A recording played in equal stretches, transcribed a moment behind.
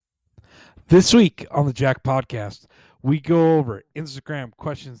This week on the Jack Podcast, we go over Instagram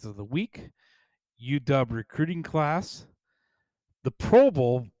questions of the week, UW recruiting class, the Pro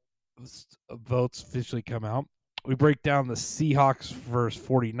Bowl votes officially come out. We break down the Seahawks versus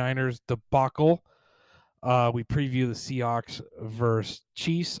 49ers debacle. We preview the Seahawks versus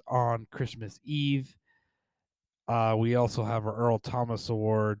Chiefs on Christmas Eve. We also have our Earl Thomas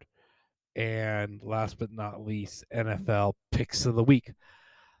Award. And last but not least, NFL picks of the week.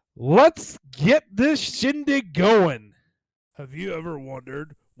 Let's get this shindig going. Have you ever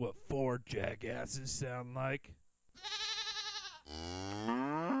wondered what four jackasses sound like?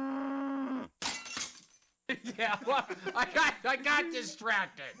 Yeah, well, I got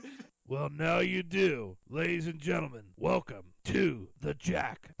distracted. Well, now you do. Ladies and gentlemen, welcome to the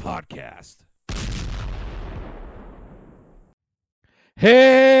Jack Podcast.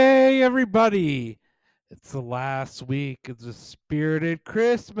 Hey, everybody. It's the last week of the Spirited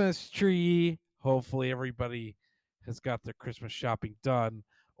Christmas Tree. Hopefully, everybody has got their Christmas shopping done.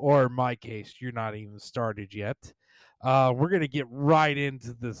 Or in my case, you're not even started yet. We're going to get right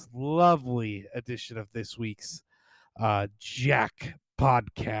into this lovely edition of this week's Jack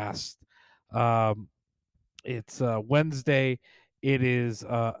Podcast. It's Wednesday. It is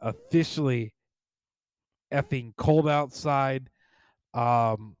officially effing cold outside.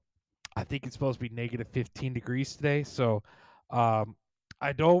 I think it's supposed to be negative 15 degrees today. So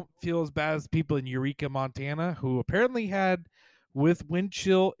I don't feel as bad as people in Eureka, Montana, who apparently had, with wind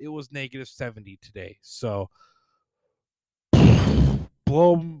chill, it was negative 70 today. So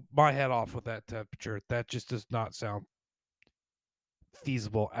blow my head off with that temperature. That just does not sound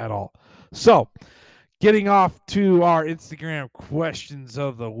feasible at all. So getting off to our Instagram questions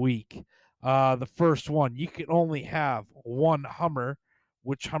of the week. The first one, you can only have one Hummer.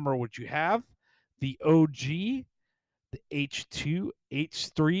 Which Hummer would you have? The OG, the H2,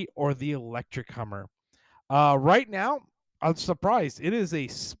 H3, or the electric Hummer? Right now, I'm surprised. It is a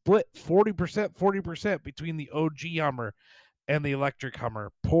split 40%, 40% between the OG Hummer and the electric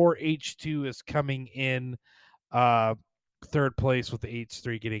Hummer. Poor H2 is coming in third place with the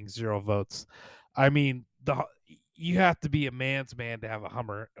H3 getting 0 votes. I mean, you have to be a man's man to have a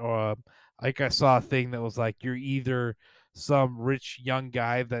Hummer. Like I saw a thing that was like, you're either some rich young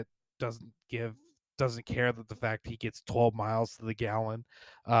guy that doesn't care that the fact he gets 12 miles to the gallon,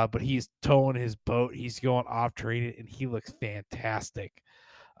 but he's towing his boat, he's going off trade, and he looks fantastic.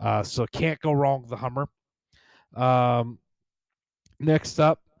 So can't go wrong with the Hummer. Next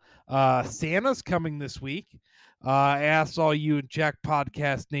up, Santa's coming this week. I asked all you in Jack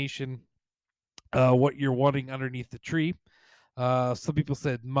Podcast Nation what you're wanting underneath the tree. Some people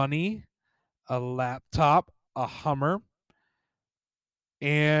said money, a laptop, a Hummer,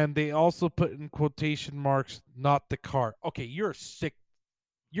 and they also put in quotation marks, not the car. Okay, you're a sick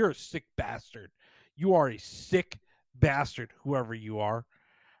bastard. You are a sick bastard, whoever you are.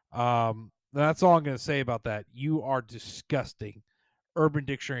 That's all I'm going to say about that. You are disgusting.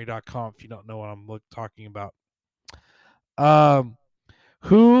 UrbanDictionary.com if you don't know what I'm talking about.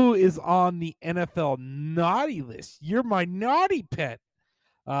 Who is on the NFL naughty list? You're my naughty pet.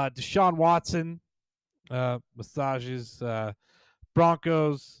 Deshaun Watson, massages,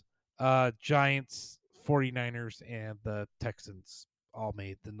 Broncos, Giants, 49ers, and the Texans all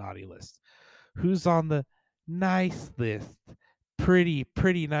made the naughty list. Who's on the nice list? Pretty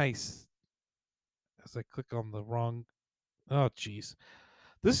nice. As I click on the wrong. Oh, jeez.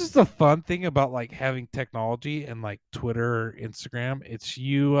 This is the fun thing about like having technology and like Twitter or Instagram. It's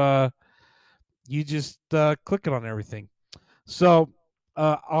you just click it on everything. So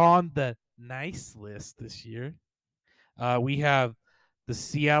on the nice list this year, we have the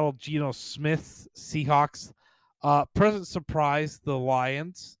Seattle Geno Smith Seahawks. Present surprise, the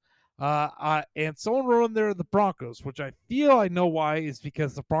Lions. And someone wrote in there the Broncos, which I feel I know why is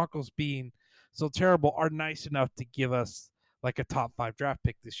because the Broncos being so terrible are nice enough to give us like a top 5 draft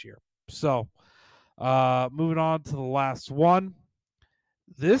pick this year. So moving on to the last one.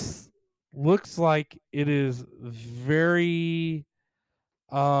 This looks like it is very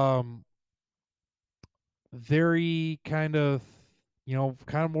very kind of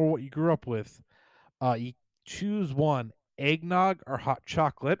kind of more what you grew up with. You choose one, eggnog or hot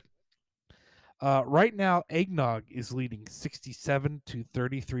chocolate. Right now, eggnog is leading 67 to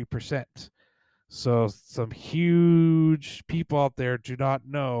 33%. So some huge people out there do not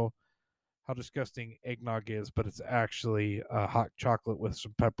know how disgusting eggnog is, but it's actually hot chocolate with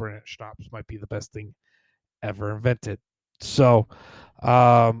some pepper in it. Schnapps might be the best thing ever invented. So,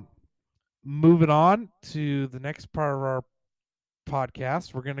 moving on to the next part of our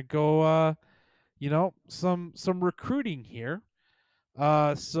podcast, we're gonna go, some recruiting here.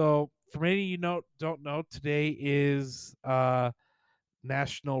 So for many of you don't know, today is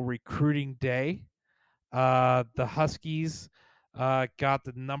National Recruiting Day. The Huskies got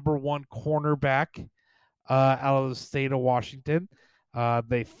the number one cornerback out of the state of Washington.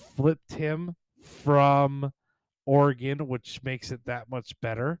 They flipped him from Oregon, which makes it that much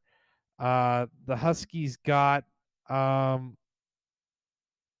better. The Huskies got Mr.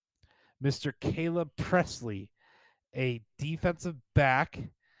 Caleb Presley, a defensive back.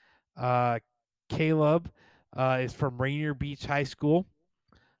 Caleb is from Rainier Beach High School.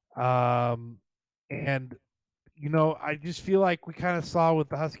 And I just feel like we kind of saw with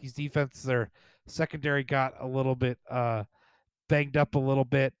the Huskies defense, their secondary got a little bit banged up a little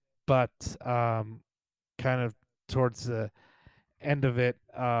bit, but kind of towards the end of it,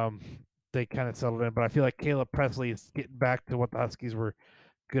 they kind of settled in. But I feel like Caleb Presley is getting back to what the Huskies were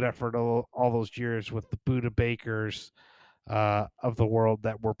good at for all those years with the Buda Bakers of the world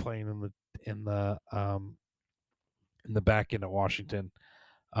that were playing in the back end of Washington.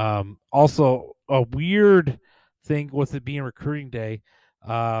 Also, a weird thing with it being recruiting day.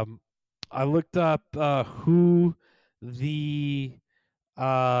 I looked up who the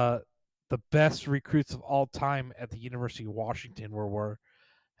best recruits of all time at the University of Washington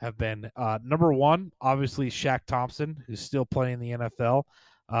have been. Number one, obviously Shaq Thompson, who's still playing in the NFL,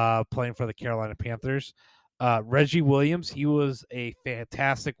 playing for the Carolina Panthers. Reggie Williams, he was a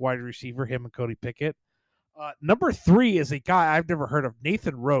fantastic wide receiver, him and Cody Pickett. Number three is a guy I've never heard of,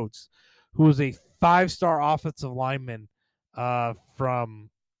 Nathan Rhodes, who was a 5-star offensive lineman from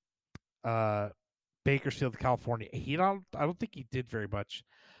Bakersfield, California. I don't think he did very much.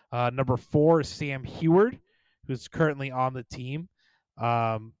 Number four is Sam Heward, who's currently on the team.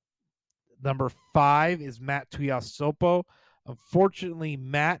 Number five is Matt Tuiasosopo. Unfortunately,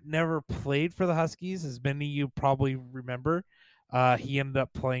 Matt never played for the Huskies, as many of you probably remember. He ended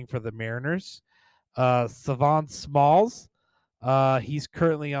up playing for the Mariners. Savon Smalls, he's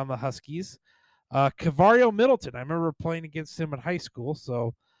currently on the Huskies. Cavario Middleton, I remember playing against him in high school,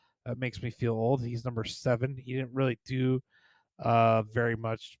 so that makes me feel old. He's number 7. He didn't really do very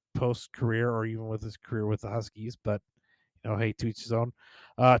much post-career or even with his career with the Huskies, but hey, to each his own.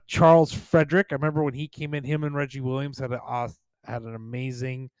 Charles Frederick, I remember when he came in, him and Reggie Williams had an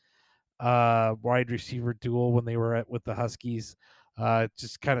amazing wide receiver duel when they were with the Huskies.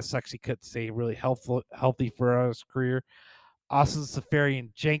 Just kind of sucks he couldn't stay really healthy for his career. Austin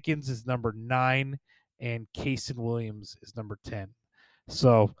Safarian Jenkins is number 9, and Kason Williams is number 10.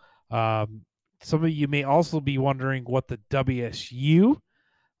 So some of you may also be wondering what the WSU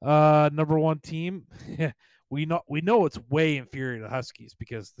number 1 team. we know it's way inferior to Huskies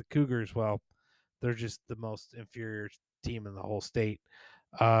because the Cougars, well, they're just the most inferior team in the whole state.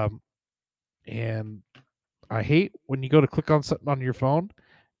 And I hate when you go to click on something on your phone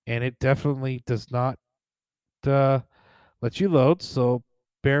and it definitely does not let you load. So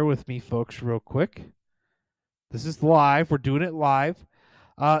bear with me, folks, real quick. This is live. We're doing it live.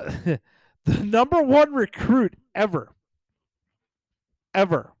 The number 1 recruit ever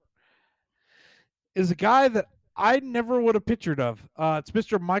is a guy that I never would have pictured of. It's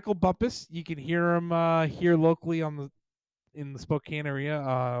Mr. Michael Bumpus. You can hear him here locally in the Spokane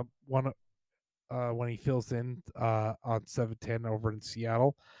area. When he fills in on 710 over in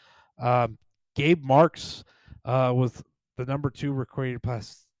Seattle. Gabe Marks was the number 2 recruited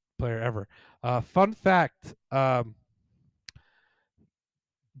player ever. Fun fact,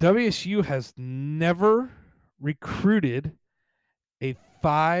 WSU has never recruited a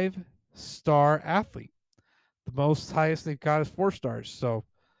 5-star athlete. The most highest they've got is 4 stars. So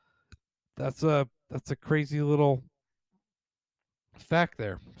that's a crazy little fact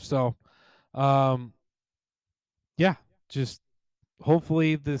there. So yeah, just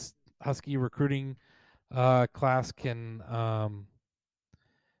hopefully this Husky recruiting class can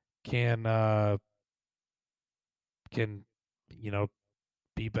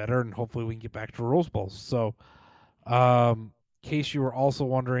be better, and hopefully we can get back to Rose Bowls. So in case you were also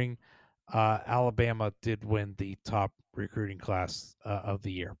wondering, Alabama did win the top recruiting class of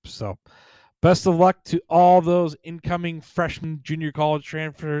the year. So best of luck to all those incoming freshman junior college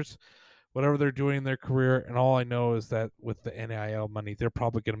transfers, whatever they're doing in their career. And all I know is that with the NIL money, they're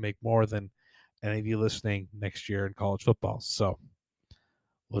probably going to make more than any of you listening next year in college football. So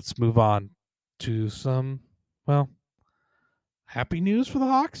let's move on to some, happy news for the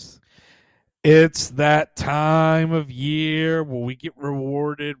Hawks. It's that time of year where we get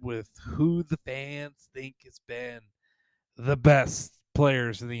rewarded with who the fans think has been the best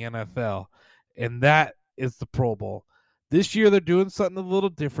players in the NFL. And that is the Pro Bowl. This year they're doing something a little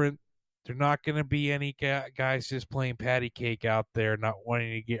different. They're not going to be any guys just playing patty cake out there, not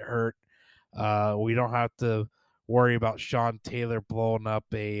wanting to get hurt. We don't have to worry about Sean Taylor blowing up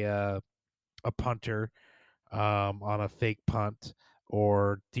a punter on a fake punt,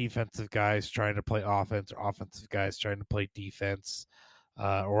 or defensive guys trying to play offense, or offensive guys trying to play defense,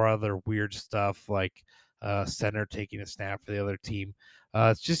 or other weird stuff like center taking a snap for the other team.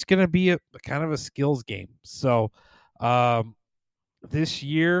 It's just going to be a kind of a skills game. So this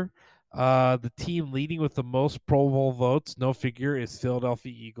year, the team leading with the most Pro Bowl votes, no figure, is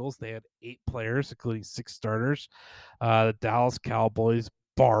Philadelphia Eagles. They had 8 players, including 6 starters. The Dallas Cowboys,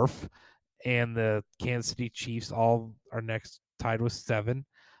 barf, and the Kansas City Chiefs all are next, tied with 7.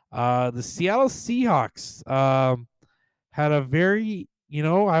 The Seattle Seahawks had a very,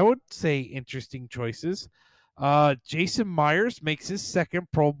 I would say interesting choices. Jason Myers makes his second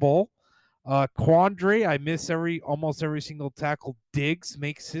Pro Bowl. Quandre, I miss almost every single tackle. Diggs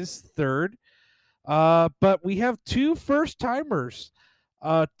makes his third. But we have 2 first timers.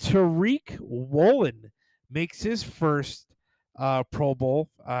 Tariq Woolen makes his first Pro Bowl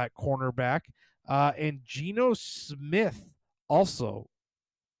at cornerback. And Geno Smith also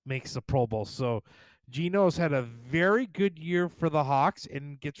makes the Pro Bowl. So Geno's had a very good year for the Hawks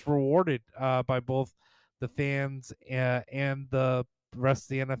and gets rewarded by both the fans and the rest of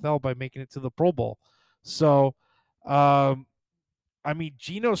the NFL by making it to the Pro Bowl. So, I mean,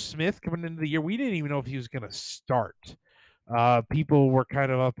 Geno Smith coming into the year, we didn't even know if he was going to start. People were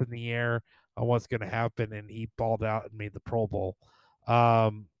kind of up in the air on what's going to happen, and he balled out and made the Pro Bowl.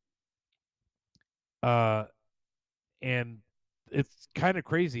 And it's kind of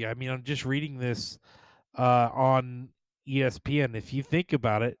crazy. I mean, I'm just reading this on ESPN. If you think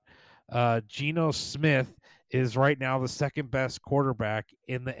about it, Geno Smith is right now the second best quarterback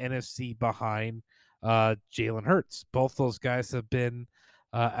in the NFC behind Jalen Hurts. Both those guys have been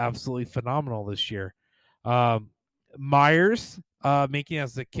absolutely phenomenal this year. Myers making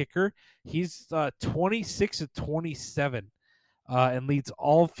as the kicker, he's 26 of 27 and leads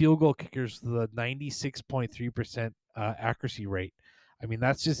all field goal kickers to the 96.3% accuracy rate. I mean,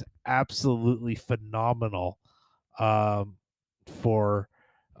 that's just absolutely phenomenal for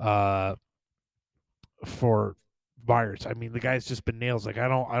Myers. I mean, the guy's just been nails. Like I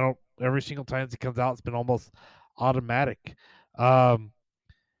don't. Every single time he comes out, it's been almost automatic.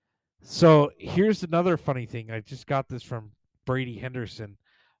 So here's another funny thing. I just got this from Brady Henderson.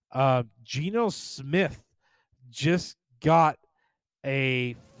 Geno Smith just got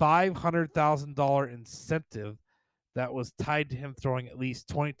a $500,000 incentive that was tied to him throwing at least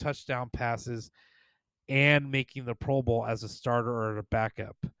 20 touchdown passes and making the Pro Bowl as a starter or a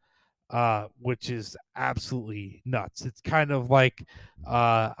backup, which is absolutely nuts. It's kind of like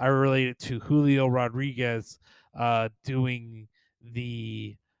I relate it to Julio Rodriguez doing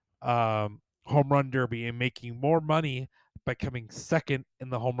the home run derby and making more money by coming second in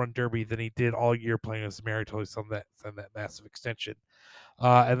the home run derby than he did all year playing as Maritolis on that massive extension.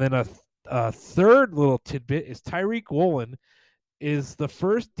 And then a third little tidbit is Tariq Woolen is the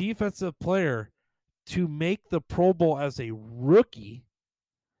first defensive player to make the Pro Bowl as a rookie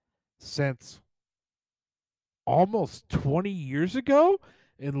since almost 20 years ago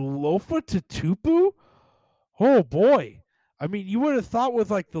in Lofa Tatupu. Oh boy. I mean, you would have thought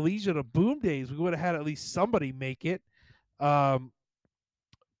with like the Legion of Boom days, we would have had at least somebody make it. But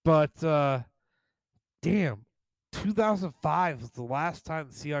damn, 2005 was the last time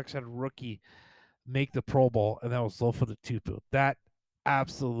the Seahawks had a rookie make the Pro Bowl, and that was Lofa Tatupu. That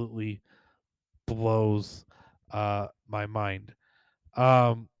absolutely blows my mind.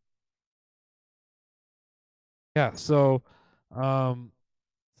 Yeah, so some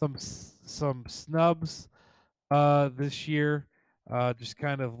snubs this year. Just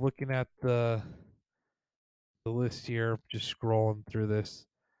kind of looking at the list here, just scrolling through this.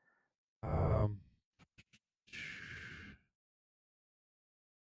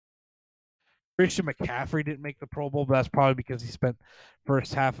 Christian McCaffrey didn't make the Pro Bowl, but that's probably because he spent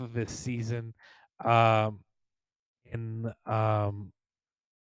first half of his season in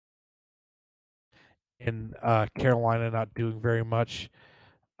Carolina, not doing very much.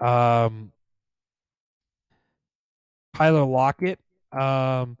 Tyler Lockett,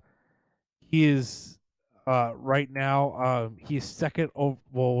 he is right now he's second.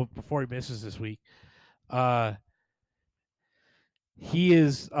 Well, before he misses this week, he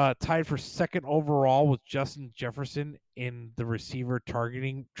is tied for second overall with Justin Jefferson in the receiver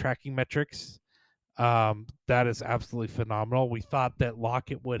targeting tracking metrics. That is absolutely phenomenal. We thought that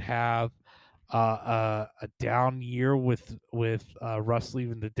Lockett would have a down year with Russ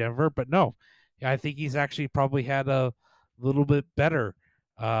leaving to Denver, but no, I think he's actually probably had a little bit better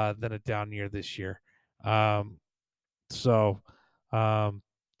than a down year this year. So,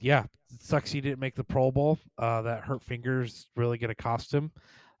 yeah, it sucks he didn't make the Pro Bowl. That hurt fingers really going to cost him.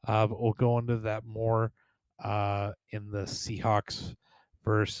 But we'll go into that more in the Seahawks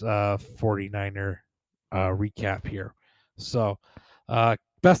versus 49er recap here. So,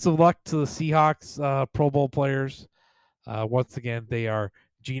 best of luck to the Seahawks Pro Bowl players. Once again, they are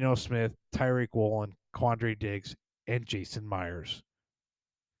Geno Smith, Tyreek Woolen, Quandre Diggs, and Jason Myers.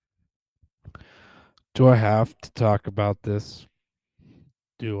 Do I have to talk about this?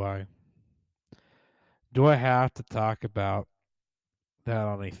 Do I? Do I have to talk about that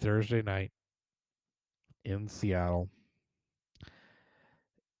on a Thursday night in Seattle?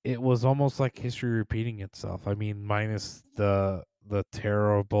 It was almost like history repeating itself. I mean, minus the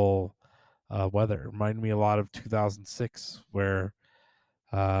terrible weather. It reminded me a lot of 2006, where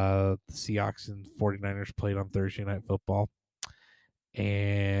the Seahawks and 49ers played on Thursday Night Football,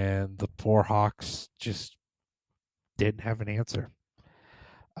 and the poor Hawks just didn't have an answer.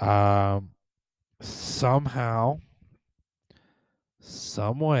 Somehow,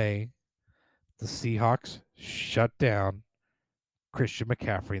 some way, the Seahawks shut down Christian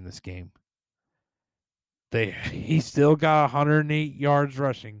McCaffrey in this game. He still got 108 yards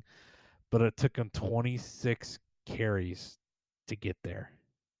rushing, but it took him 26 carries to get there.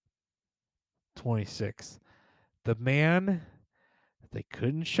 26. The man they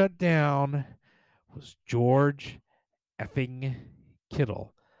couldn't shut down was George effing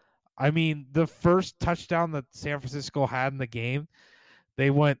Kittle. I mean, the first touchdown that San Francisco had in the game, they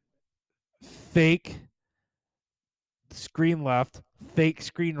went fake screen left, fake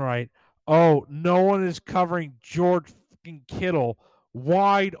screen right. Oh, no one is covering George fucking Kittle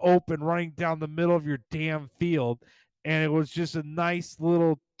wide open running down the middle of your damn field. And it was just a nice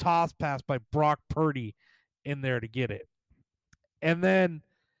little toss pass by Brock Purdy in there to get it. And then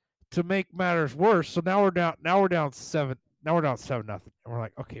to make matters worse, so now we're down 7. Now we're down 7-0. And we're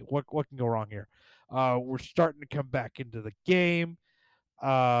like, okay, what can go wrong here? We're starting to come back into the game.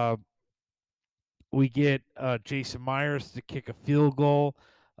 We get Jason Myers to kick a field goal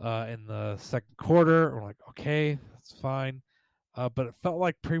in the second quarter. We're like, okay, that's fine. But it felt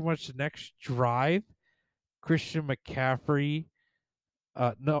like pretty much the next drive, Christian McCaffrey,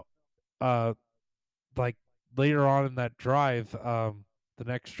 like later on in that drive, the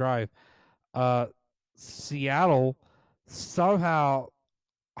next drive, Seattle somehow.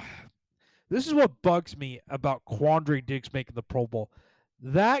 This is what bugs me about Quandre Diggs making the Pro Bowl.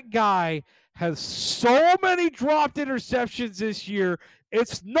 That guy has so many dropped interceptions this year,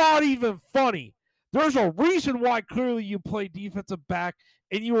 it's not even funny. There's a reason why clearly you play defensive back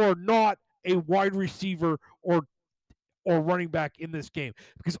and you are not a wide receiver or running back in this game,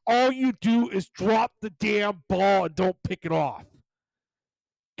 because all you do is drop the damn ball and don't pick it off.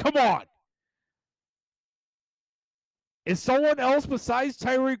 Come on. Is someone else besides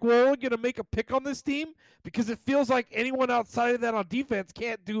Tyreek Woolen going to make a pick on this team? Because it feels like anyone outside of that on defense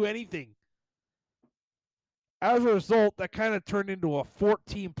can't do anything. As a result, that kind of turned into a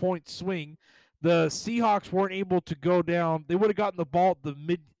 14-point swing. The Seahawks weren't able to go down. They would have gotten the ball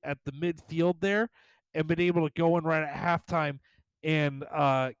at the midfield there and been able to go in right at halftime and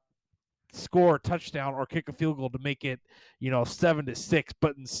score a touchdown or kick a field goal to make it, 7-6.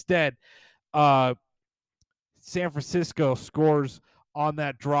 But instead, San Francisco scores on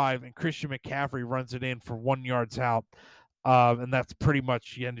that drive, and Christian McCaffrey runs it in for 1 yard out. And that's pretty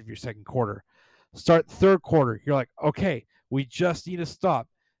much the end of your second quarter. Start third quarter. You're like, okay, we just need to stop.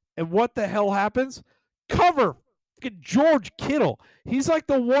 And what the hell happens? Cover George Kittle. He's like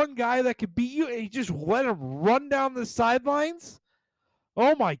the one guy that could beat you, and you just let him run down the sidelines.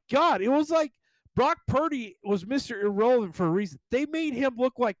 Oh, my God. It was like Brock Purdy was Mr. Irrelevant for a reason. They made him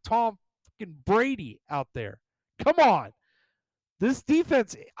look like Tom fucking Brady out there. Come on. This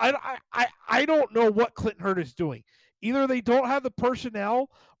defense, I don't know what Clinton Hurd is doing. Either they don't have the personnel,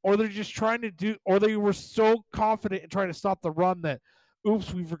 or they're just trying to do, or they were so confident in trying to stop the run that,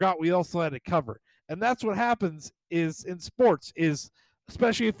 oops, we forgot we also had to cover. And that's what happens is in sports, is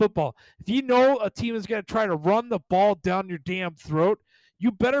especially in football. If you know a team is going to try to run the ball down your damn throat,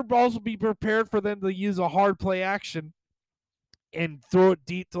 you better also be prepared for them to use a hard play action and throw it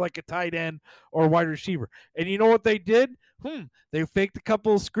deep to like a tight end or a wide receiver. And you know what they did? They faked a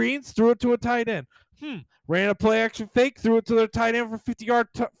couple of screens, threw it to a tight end. Ran a play action fake, threw it to their tight end for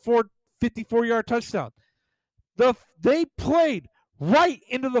 54-yard touchdown. They played right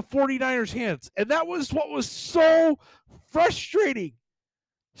into the 49ers' hands. And that was what was so frustrating.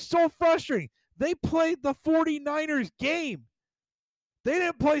 So frustrating. They played the 49ers game. They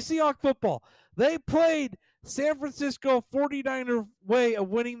didn't play Seahawks football. They played San Francisco 49er way of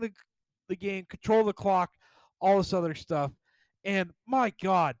winning the game, control the clock, all this other stuff. And my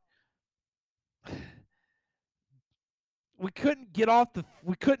God, we couldn't get off the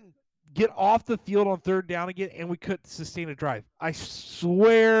field on third down again, and we couldn't sustain a drive. I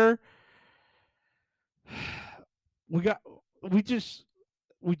swear, we just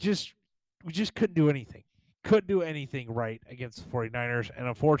couldn't do anything. Couldn't do anything right against the 49ers, and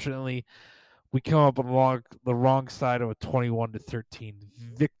unfortunately, we come up on the wrong side of a 21-13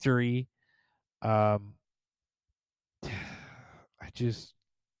 victory. I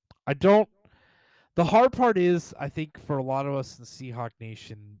don't. The hard part is, I think, for a lot of us in Seahawk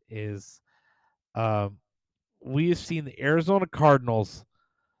Nation is, we have seen the Arizona Cardinals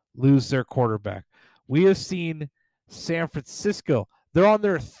lose their quarterback. We have seen San Francisco. They're on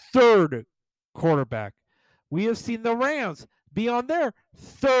their third quarterback. We have seen the Rams be on their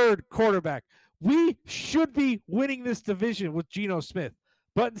third quarterback. We should be winning this division with Geno Smith.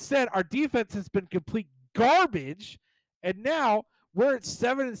 But instead, our defense has been complete garbage. And now we're at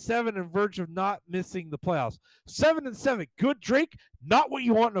 7-7 and verge of not missing the playoffs. 7-7. Good, Drake. Not what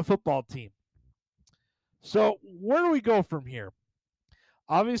you want in a football team. So where do we go from here?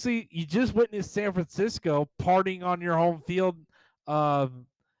 Obviously, you just witnessed San Francisco partying on your home field in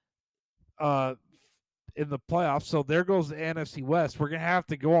the playoffs. So there goes the NFC West. We're going to have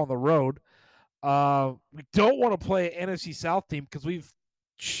to go on the road. We don't want to play an NFC South team because we've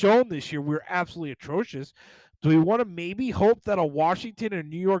shown this year we're absolutely atrocious. Do we want to maybe hope that a Washington or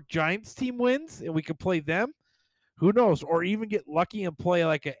New York Giants team wins and we can play them? Who knows? Or even get lucky and play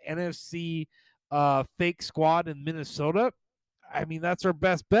like an NFC fake squad in Minnesota. I mean, that's our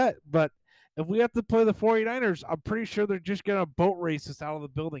best bet. But if we have to play the 49ers, I'm pretty sure they're just going to boat race us out of the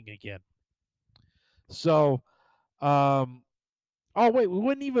building again. So, oh, wait, we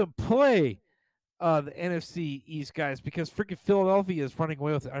wouldn't even play the NFC East guys because freaking Philadelphia is running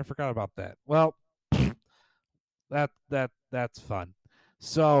away with it. I forgot about that. Well, that's fun.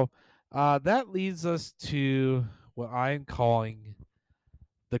 So that leads us to what I'm calling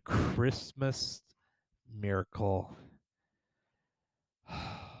the Christmas miracle.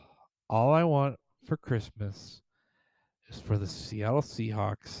 All I want for Christmas is for the Seattle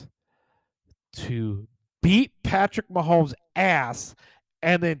Seahawks to beat Patrick Mahomes' ass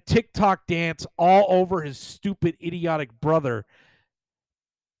and then TikTok dance all over his stupid, idiotic brother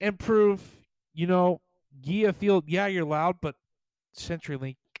and prove, Gia Field, yeah, you're loud, but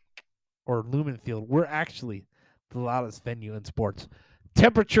CenturyLink or Lumen Field, we're actually the loudest venue in sports.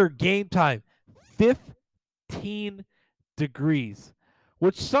 Temperature game time, 15 degrees,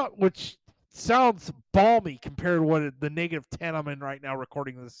 which sounds balmy compared to what the -10 I'm in right now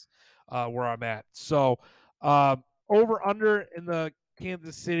recording this where I'm at. So over under in the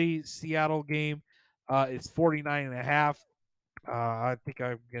Kansas City Seattle game is 49.5. I think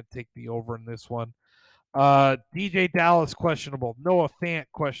I'm gonna take the over in this one. DJ Dallas questionable, Noah Fant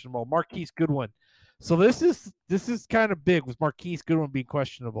questionable, Marquise Goodwin. So this is kind of big with Marquise Goodwin being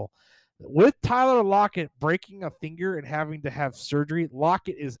questionable. With Tyler Lockett breaking a finger and having to have surgery,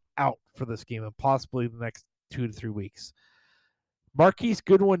 Lockett is out for this game and possibly the next 2 to 3 weeks. Marquise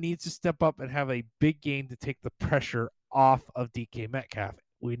Goodwin needs to step up and have a big game to take the pressure off of DK Metcalf.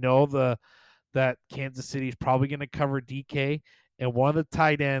 We know that Kansas City is probably going to cover DK, and one of the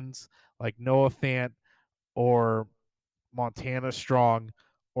tight ends like Noah Fant or Montana Strong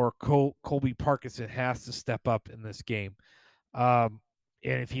or Colby Parkinson has to step up in this game. And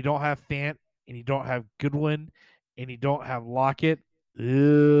if you don't have Fant and you don't have Goodwin and you don't have Lockett,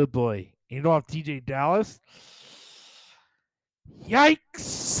 oh boy, and you don't have DJ Dallas,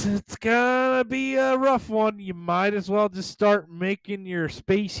 yikes, it's gonna be a rough one. You might as well just start making your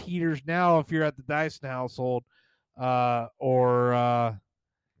space heaters now if you're at the Dyson household, or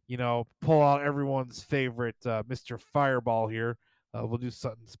pull out everyone's favorite Mr. Fireball here. We'll do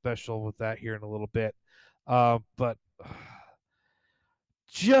something special with that here in a little bit. But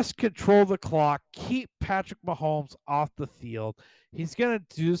just control the clock. Keep Patrick Mahomes off the field. He's going to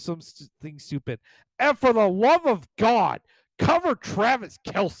do something stupid. And for the love of God, cover Travis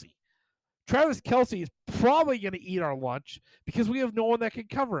Kelce. Travis Kelce is probably going to eat our lunch because we have no one that can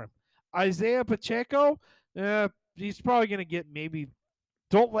cover him. Isaiah Pacheco, he's probably going to get maybe.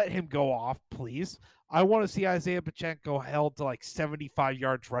 Don't let him go off, please. I want to see Isaiah Pacheco held to like 75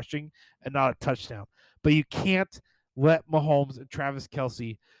 yards rushing and not a touchdown. But you can't let Mahomes and Travis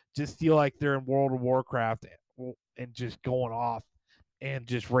Kelce just feel like they're in World of Warcraft and just going off and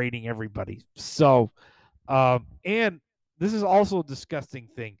just raiding everybody. So, and this is also a disgusting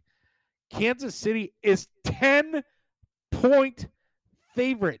thing. Kansas City is 10-point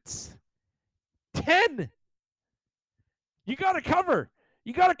favorites. 10. You got to cover.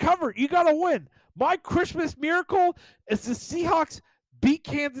 You got to cover. You got to win. My Christmas miracle is the Seahawks beat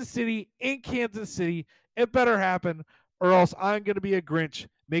Kansas City in Kansas City. It better happen, or else I'm going to be a Grinch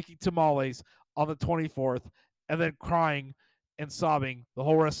making tamales on the 24th and then crying and sobbing the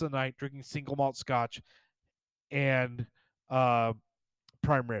whole rest of the night, drinking single malt scotch and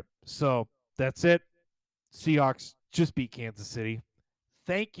prime rib. So that's it. Seahawks just beat Kansas City.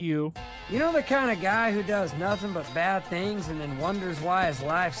 Thank you. You know the kind of guy who does nothing but bad things and then wonders why his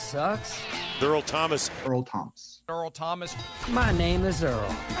life sucks? Earl Thomas. Earl Thomas. Earl Thomas. My name is Earl.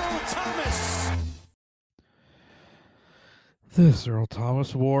 Earl Thomas. This Earl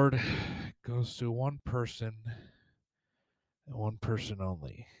Thomas Award goes to one person and one person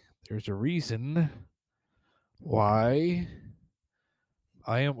only. There's a reason why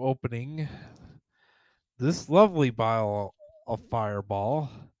I am opening this lovely bottle of Fireball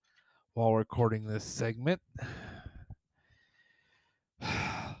while recording this segment.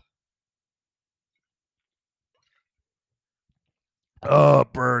 Oh,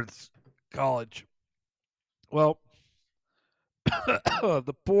 birds. College. Well,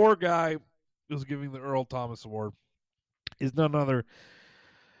 the poor guy who's giving the Earl Thomas Award is none other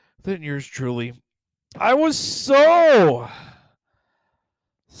than yours truly. I was so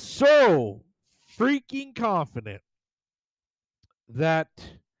freaking confident that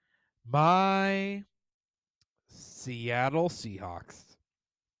my Seattle Seahawks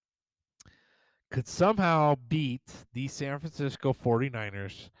could somehow beat the San Francisco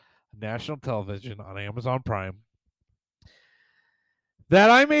 49ers on national television on Amazon Prime, that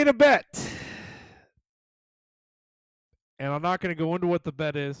I made a bet. And I'm not going to go into what the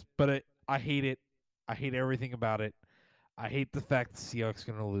bet is, but I hate it. I hate everything about it. I hate the fact the Seahawks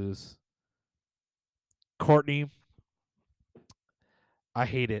are going to lose. Courtney, I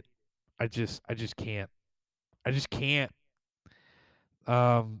hate it. I just can't. I just can't.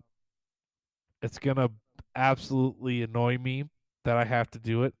 It's going to absolutely annoy me that I have to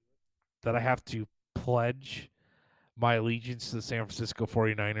do it, that I have to pledge my allegiance to the San Francisco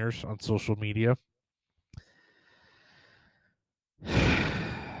 49ers on social media.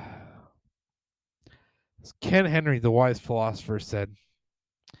 Ken Henry, the wise philosopher, said,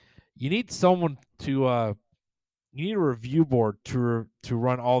 you need someone to you need a review board to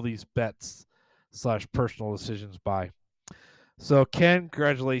run all these bets / personal decisions by. So, Ken,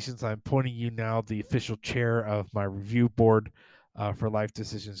 congratulations. I'm appointing you now the official chair of my review board for life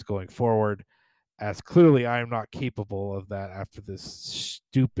decisions going forward, as clearly I am not capable of that after this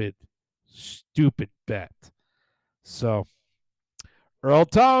stupid bet. So, Earl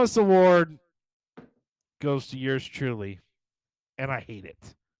Thomas Award goes to yours truly, and I hate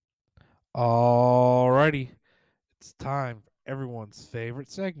it. Alrighty. It's time for everyone's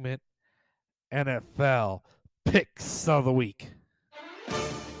favorite segment, NFL Picks of the Week.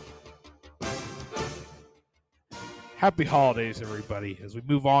 Happy holidays, everybody, as we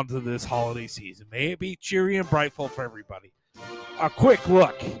move on to this holiday season. May it be cheery and brightful for everybody. A quick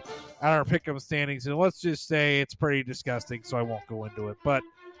look at our pick'em standings, and let's just say it's pretty disgusting, so I won't go into it. But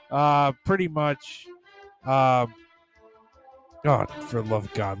pretty much, God, for the love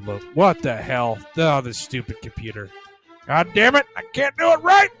of God, look. What the hell? Oh, this stupid computer. God damn it. I can't do it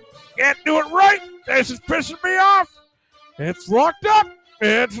right. Can't do it right. This is pissing me off. It's locked up.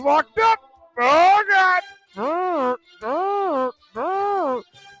 It's locked up. Oh, God.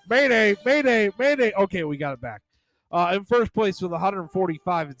 Mayday, mayday, mayday. Okay, we got it back. In first place with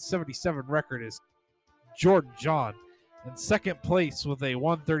 145-77 record is Jordan John. In second place with a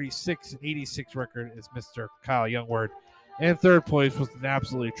 136-86 record is Mr. Kyle Youngward. And third place was an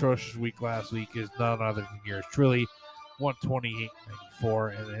absolutely atrocious week last week is none other than yours truly,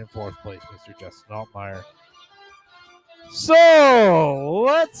 128-94. And in fourth place, Mr. Justin Altmaier. So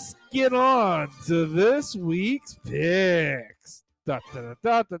let's get on to this week's picks.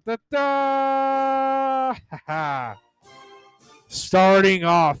 Starting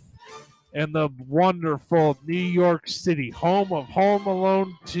off in the wonderful New York City, home of Home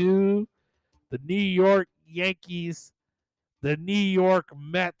Alone 2, the New York Yankees, the New York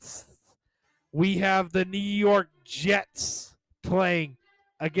Mets. We have the New York Jets playing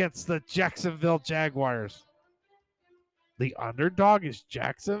against the Jacksonville Jaguars. The underdog is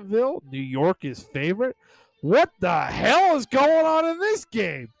Jacksonville. New York is favorite. What the hell is going on in this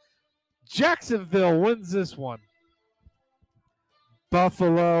game? Jacksonville wins this one.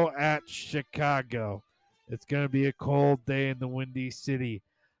 Buffalo at Chicago. It's going to be a cold day in the Windy City.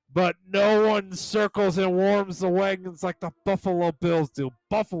 But no one circles and warms the wagons like the Buffalo Bills do.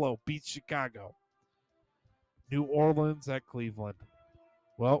 Buffalo beats Chicago. New Orleans at Cleveland.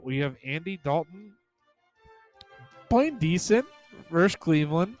 Well, we have Andy Dalton playing decent versus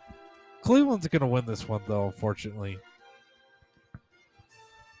Cleveland. Cleveland's going to win this one, though, unfortunately.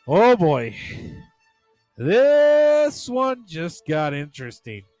 Oh, boy. This one just got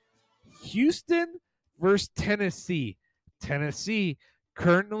interesting. Houston versus Tennessee. Tennessee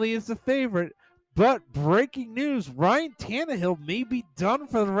currently is the favorite, but breaking news, Ryan Tannehill may be done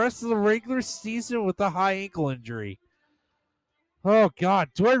for the rest of the regular season with a high ankle injury. Oh, God.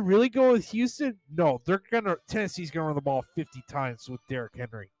 Do I really go with Houston? No, Tennessee's going to run the ball 50 times with Derrick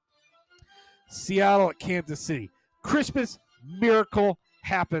Henry. Seattle at Kansas City. Christmas miracle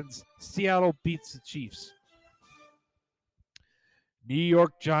happens. Seattle beats the Chiefs. New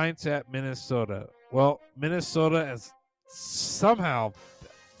York Giants at Minnesota. Well, Minnesota has somehow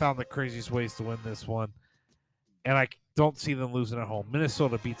found the craziest ways to win this one, and I don't see them losing at home.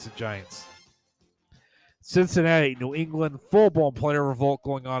 Minnesota beats the Giants. Cincinnati, New England, full-blown player revolt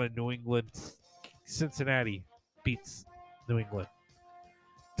going on in New England. Cincinnati beats New England.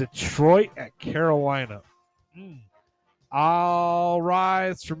 Detroit at Carolina. All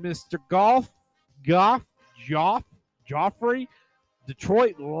rise for Mr. Joffrey.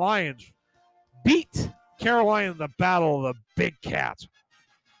 Detroit Lions beat Carolina in the battle of the big cats.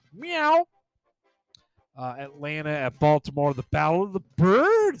 Meow. Atlanta at Baltimore, the battle of the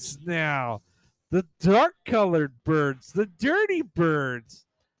birds now. The dark-colored birds, the dirty birds.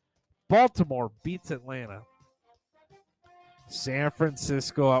 Baltimore beats Atlanta. San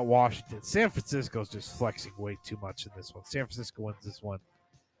Francisco at Washington. San Francisco's just flexing way too much in this one. San Francisco wins this one.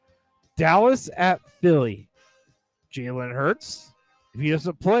 Dallas at Philly. Jalen Hurts. If he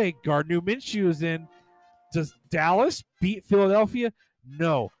doesn't play, Gardner Minshew is in. Does Dallas beat Philadelphia?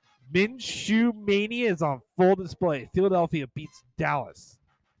 No. Minshew mania is on full display. Philadelphia beats Dallas.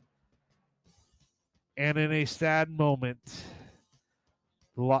 And in a sad moment,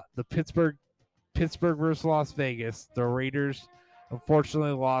 the Pittsburgh versus Las Vegas. The Raiders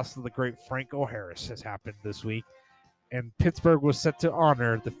unfortunately lost to the great Franco Harris has happened this week. And Pittsburgh was set to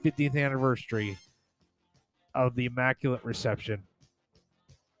honor the 50th anniversary of the Immaculate Reception.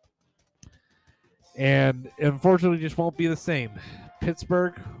 And unfortunately just won't be the same.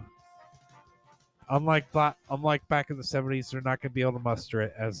 Pittsburgh, unlike back in the 70s, they're not going to be able to muster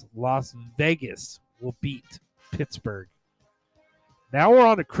it, as Las Vegas will beat Pittsburgh. Now we're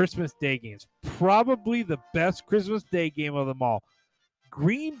on to Christmas Day games. Probably the best Christmas Day game of them all.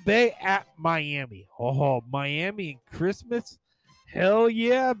 Green Bay at Miami. Oh, Miami and Christmas? Hell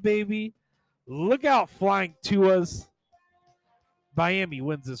yeah, baby. Look out, flying Tuas. Miami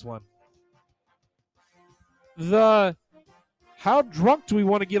wins this one. The how drunk do we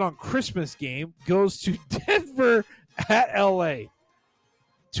want to get on Christmas game goes to Denver at LA.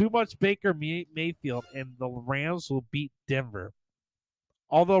 Too much Baker Mayfield, and the Rams will beat Denver.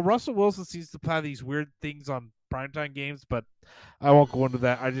 Although Russell Wilson seems to play these weird things on primetime games, but I won't go into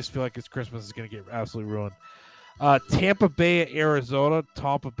that. I just feel like his Christmas is going to get absolutely ruined. Tampa Bay at Arizona.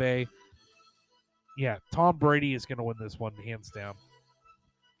 Tampa Bay. Yeah, Tom Brady is going to win this one, hands down.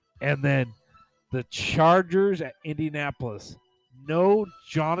 And then the Chargers at Indianapolis. No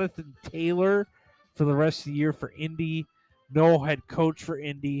Jonathan Taylor for the rest of the year for Indy. No head coach for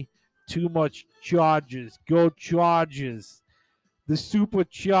Indy. Too much Chargers. Go Chargers. The Super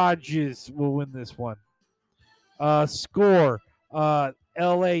Chargers will win this one. Score.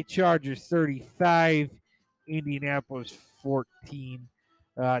 LA Chargers 35. Indianapolis 14.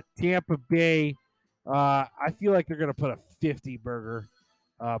 Tampa Bay. I feel like they're going to put a 50 burger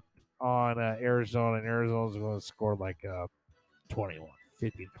up on Arizona, and Arizona's going to score like 21.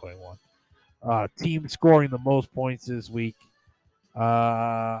 50-21. Team scoring the most points this week.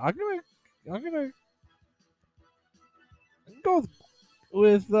 I'm gonna go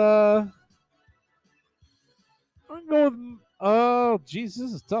with oh geez,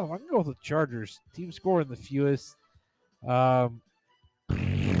 this is tough. I can go with the Chargers. Team scoring the fewest.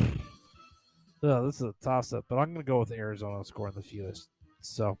 This is a toss up, but I'm gonna go with Arizona scoring the fewest.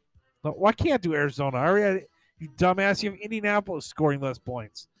 So no, I can't do Arizona. I already had, you dumbass. You have Indianapolis scoring less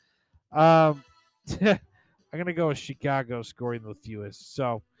points. I'm gonna go with Chicago scoring the fewest.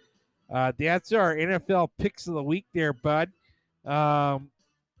 So that's our NFL picks of the week there, bud. There's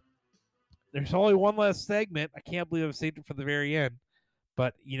only one last segment. I can't believe I saved it for the very end,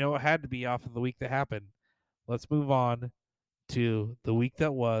 but you know it had to be off of the week that happened. Let's move on to the week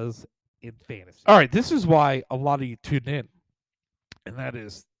that was in fantasy. All right, this is why a lot of you tuned in, and that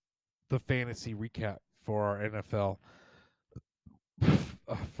is the fantasy recap for our NFL,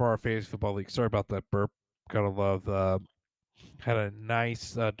 for our fantasy football league. Sorry about that burp. Gotta love. Had a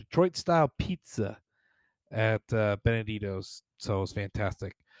nice Detroit-style pizza at Benedito's, so it was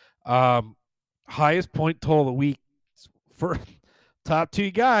fantastic. Highest point total of the week for top two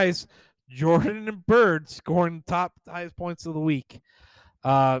guys, Jordan and Bird scoring the highest points of the week.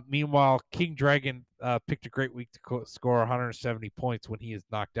 Meanwhile, King Dragon picked a great week to score 170 points when he is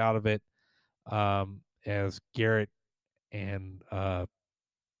knocked out of it, as Garrett and the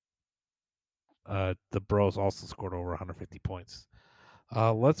Bros also scored over 150 points.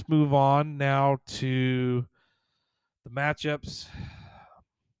 Let's move on now to the matchups.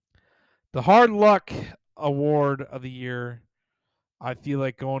 The Hard Luck Award of the year, I feel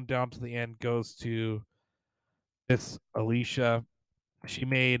like going down to the end, goes to Miss Alicia. She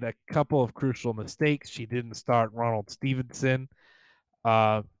made a couple of crucial mistakes. She didn't start Ronald Stevenson,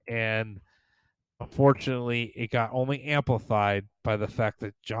 and unfortunately, it got only amplified by the fact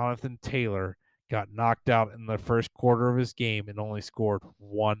that Jonathan Taylor got knocked out in the first quarter of his game and only scored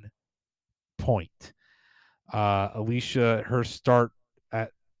 1 point. Alicia, her start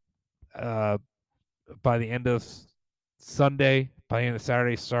at by the end of Saturday,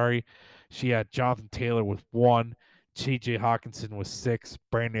 she had Jonathan Taylor with 1, TJ Hawkinson with 6,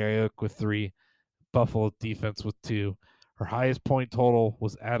 Brandon Ayuk with 3, Buffalo defense with 2. Her highest point total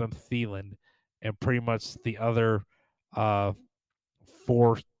was Adam Thielen, and pretty much the other 4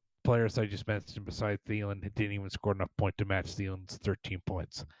 players I just mentioned besides Thielen didn't even score enough point to match Thielen's 13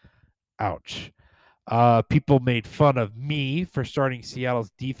 points. Ouch. People made fun of me for starting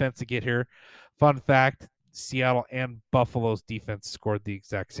Seattle's defense to get here. Fun fact, Seattle and Buffalo's defense scored the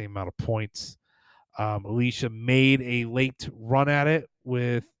exact same amount of points. Alicia made a late run at it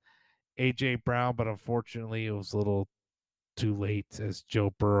with A.J. Brown, but unfortunately it was a little too late as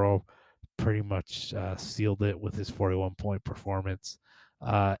Joe Burrow pretty much sealed it with his 41-point performance,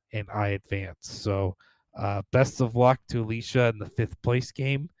 and I advanced. So best of luck to Alicia in the 5th place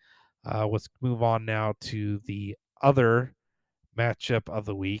game. Let's move on now to the other matchup of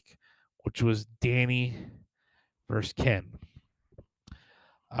the week, which was Danny versus Ken.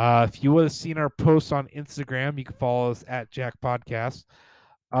 If you would have seen our post on Instagram, you can follow us at Jack Podcast.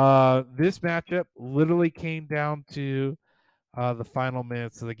 This matchup literally came down to the final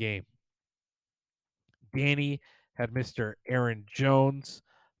minutes of the game. Danny had Mr. Aaron Jones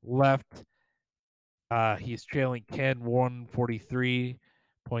left. He's trailing Ken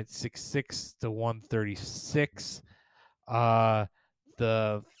 143.66 to 136. The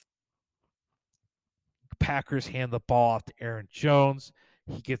Packers hand the ball off to Aaron Jones.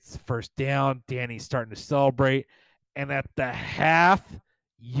 He gets the first down. Danny's starting to celebrate. And at the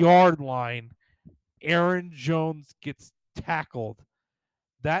half-yard line, Aaron Jones gets tackled.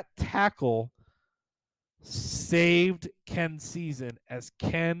 That tackle saved Ken's season, as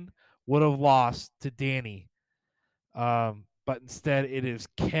Ken would have lost to Danny. But instead, it is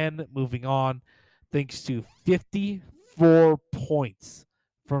Ken moving on thanks to 54 points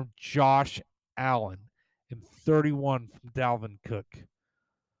from Josh Allen and 31 from Dalvin Cook.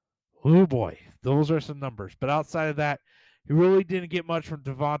 Oh boy, those are some numbers. But outside of that, he really didn't get much from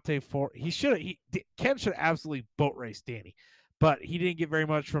Devontae Ford. Ken should absolutely boat race Danny, but he didn't get very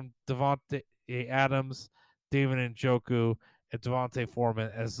much from Devontae Adams, David Njoku, and Devontae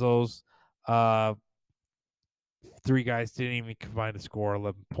Foreman, as those 3 guys didn't even combine to score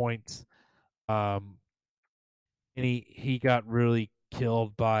 11 points. And he got really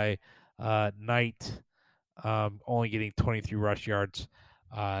killed by Knight, only getting 23 rush yards,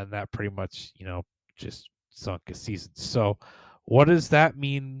 and that pretty much, just sunk his season. So what does that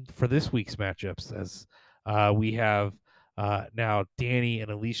mean for this week's matchups, as we have now Danny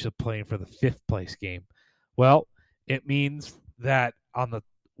and Alicia playing for the 5th place game? Well, it means that on the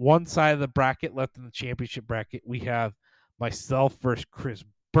one side of the bracket, left in the championship bracket, we have myself versus Chris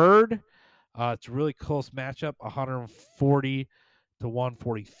Bird. It's a really close matchup, 140 to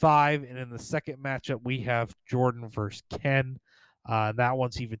 145. And in the second matchup, we have Jordan versus Ken. That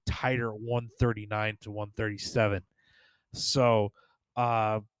one's even tighter, 139 to 137. So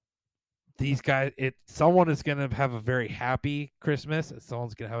these guys, someone is going to have a very happy Christmas, and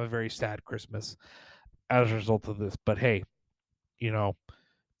someone's going to have a very sad Christmas as a result of this. But hey,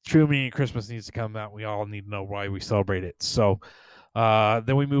 true meaning Christmas needs to come out. We all need to know why we celebrate it. So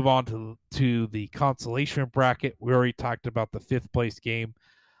then we move on to the consolation bracket. We already talked about the 5th place game,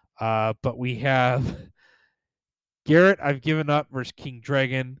 but we have Garrett, I've given up versus King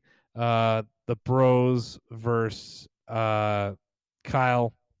Dragon, the Bros versus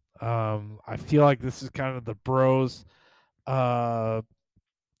Kyle. I feel like this is kind of the Bros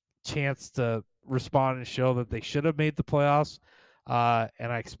chance to respond and show that they should have made the playoffs.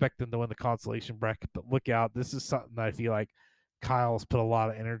 And I expect them to win the consolation bracket, but look out. This is something that I feel like Kyle's put a lot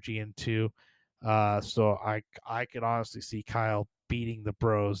of energy into. So I could honestly see Kyle beating the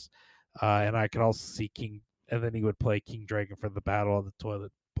Bros. And I could also see King and then he would play King Dragon for the Battle of the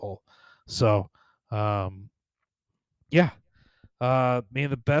Toilet Bowl. So, yeah. May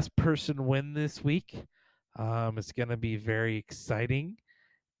the best person win this week. It's going to be very exciting.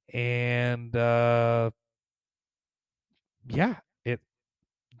 And yeah,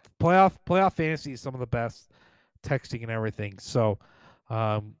 playoff fantasy is some of the best texting and everything. So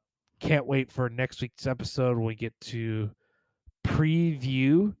can't wait for next week's episode when we get to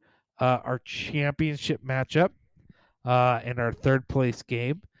preview our championship matchup and our third place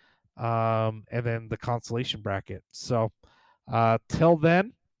game, and then the consolation bracket. So till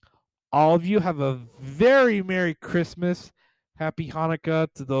then, all of you have a very Merry Christmas, Happy Hanukkah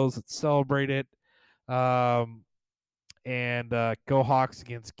to those that celebrate it. And go Hawks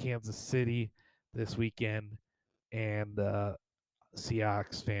against Kansas City this weekend. And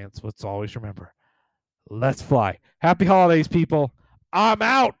Seahawks fans, let's always remember, let's fly. Happy holidays, people. I'm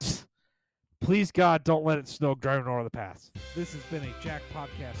out. Please, God, don't let it snow driving over the pass. This has been a Jack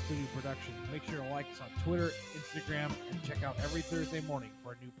Podcast Studio production. Make sure to like us on Twitter, Instagram, and check out every Thursday morning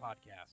for a new podcast.